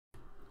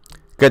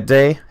Good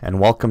day and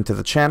welcome to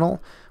the channel.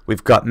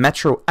 We've got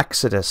Metro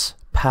Exodus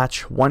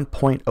patch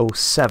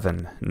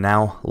 1.07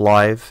 now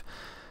live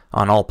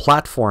on all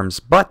platforms,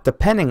 but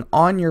depending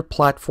on your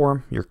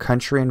platform, your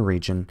country and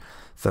region,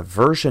 the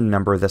version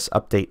number of this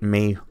update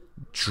may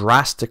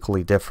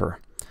drastically differ.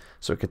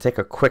 So we could take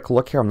a quick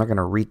look here. I'm not going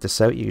to read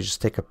this out. You can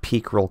just take a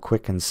peek real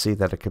quick and see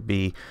that it could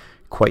be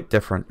quite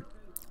different.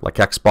 Like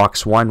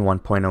Xbox One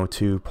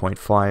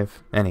 1.02.5.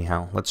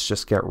 Anyhow, let's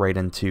just get right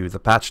into the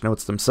patch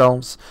notes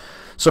themselves.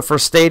 So for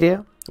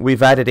Stadia,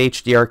 we've added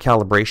HDR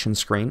calibration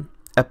screen,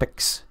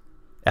 Epic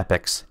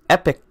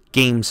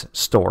Games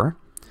Store.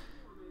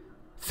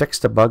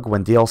 Fixed a bug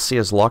when DLC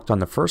is locked on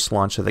the first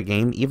launch of the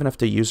game, even if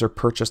the user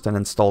purchased and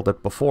installed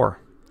it before.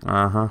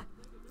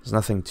 There's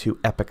nothing too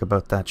epic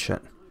about that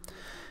shit.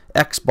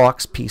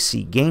 Xbox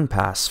PC Game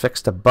Pass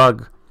fixed a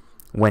bug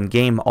when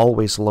game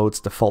always loads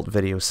default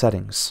video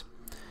settings.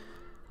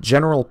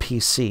 General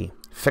PC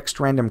fixed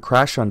random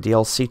crash on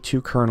DLC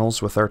 2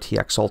 kernels with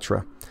RTX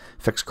Ultra.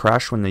 Fixed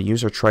crash when the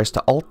user tries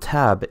to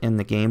Alt-Tab in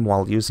the game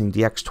while using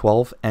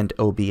DX12 and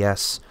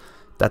OBS.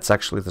 That's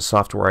actually the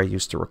software I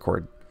used to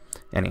record.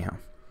 Anyhow.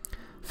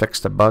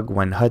 Fixed a bug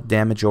when HUD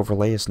damage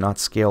overlay is not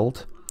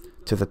scaled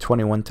to the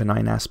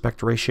 21:9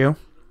 aspect ratio.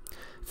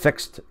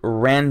 Fixed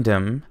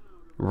random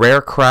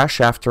rare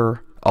crash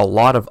after a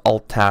lot of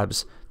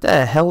Alt-Tabs.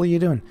 The hell are you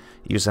doing?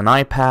 Use an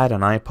iPad, an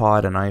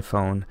iPod, an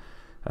iPhone,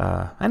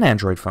 an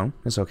Android phone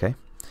is okay.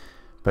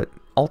 But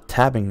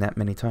Alt-Tabbing that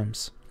many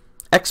times.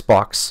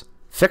 Xbox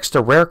fixed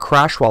a rare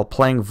crash while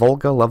playing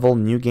Volga level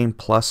New Game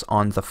Plus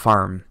on the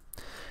farm.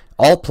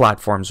 All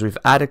platforms, we've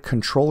added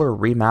controller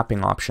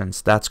remapping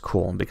options. That's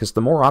cool, because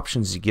the more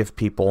options you give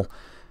people,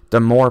 the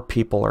more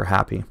people are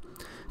happy.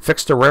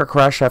 Fixed a rare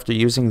crash after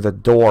using the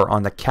door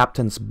on the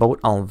captain's boat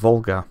on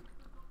Volga.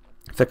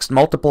 Fixed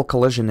multiple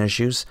collision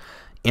issues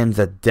in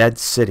the dead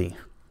city.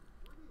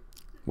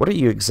 What are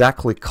you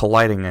exactly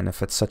colliding in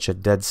if it's such a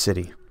dead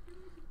city?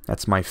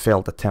 That's my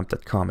failed attempt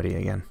at comedy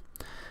again.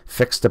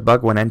 Fixed a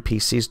bug when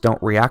NPCs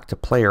don't react to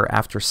player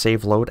after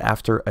save load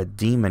after a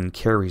demon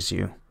carries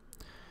you.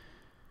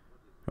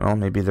 Well,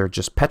 maybe they're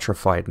just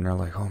petrified and they're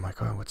like, oh my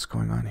god, what's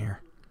going on here?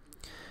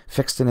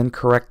 Fixed an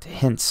incorrect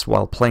hints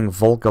while playing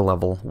Volga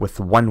level with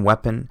one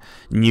weapon,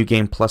 New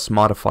Game Plus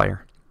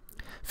modifier.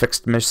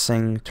 Fixed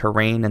missing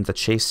terrain in the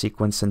chase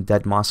sequence in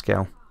Dead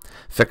Moscow.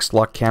 Fixed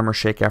lock camera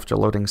shake after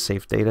loading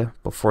save data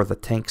before the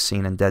tank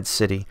scene in Dead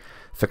City.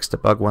 Fixed a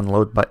bug when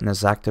load button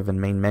is active in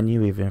main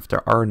menu even if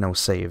there are no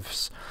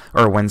saves.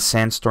 Or when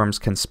sandstorms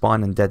can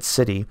spawn in Dead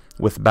City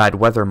with bad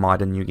weather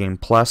mod in New Game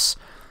Plus.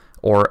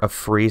 Or a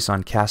freeze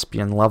on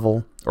Caspian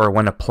level. Or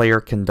when a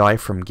player can die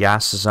from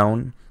gas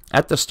zone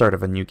at the start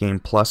of a New Game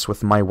Plus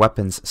with My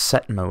Weapons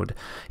set mode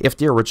if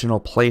the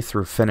original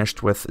playthrough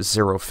finished with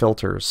 0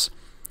 filters.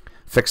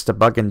 Fixed a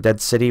bug in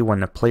Dead City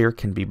when a player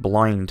can be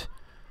blind.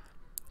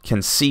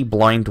 Can see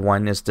blind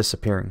one is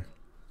disappearing.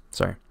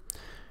 Sorry.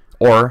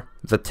 Or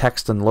the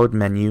text and load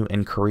menu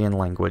in Korean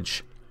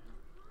language.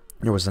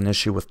 There was an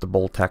issue with the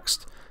bold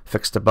text.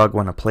 Fixed a bug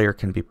when a player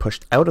can be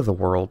pushed out of the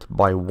world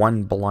by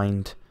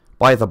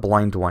the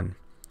blind one.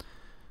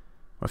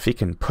 Well, if he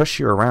can push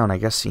you around, I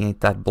guess he ain't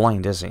that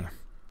blind, is he?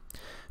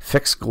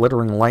 Fixed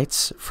glittering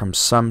lights from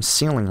some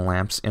ceiling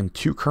lamps in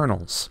 2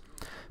 kernels.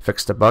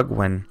 Fixed a bug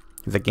when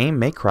the game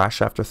may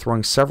crash after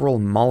throwing several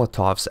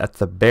Molotovs at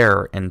the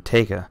bear in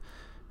Tega.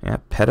 Yeah,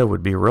 PETA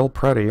would be real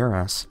proud of your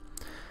ass.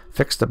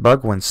 Fixed a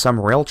bug when some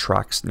rail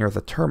tracks near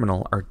the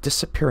terminal are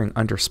disappearing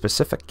under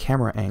specific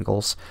camera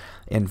angles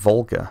in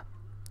Volga.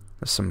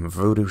 That's some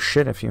voodoo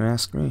shit if you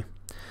ask me.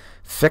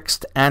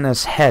 Fixed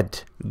Anna's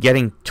head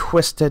getting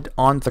twisted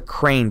on the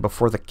crane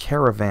before the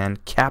caravan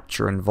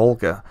capture in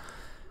Volga.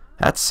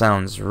 That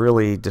sounds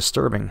really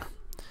disturbing,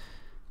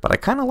 but I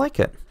kind of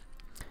like it.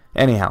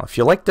 Anyhow, if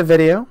you liked the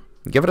video,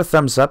 give it a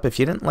thumbs up. If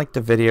you didn't like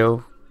the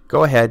video,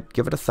 go ahead,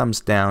 give it a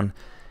thumbs down,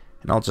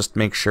 and I'll just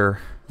make sure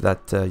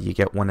that you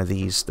get one of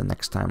these the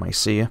next time I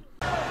see you.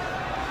 Oh,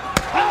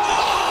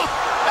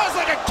 that was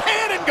like a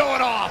cannon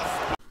going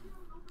off!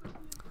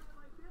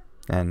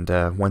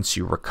 And once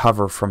you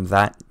recover from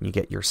that, you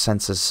get your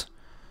senses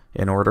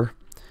in order.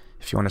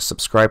 If you want to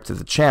subscribe to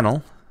the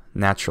channel,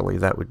 naturally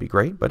that would be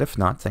great, but if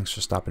not, thanks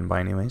for stopping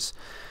by anyways.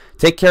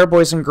 Take care,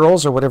 boys and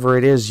girls, or whatever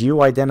it is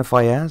you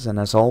identify as, and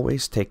as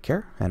always, take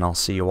care, and I'll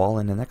see you all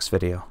in the next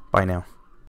video. Bye now.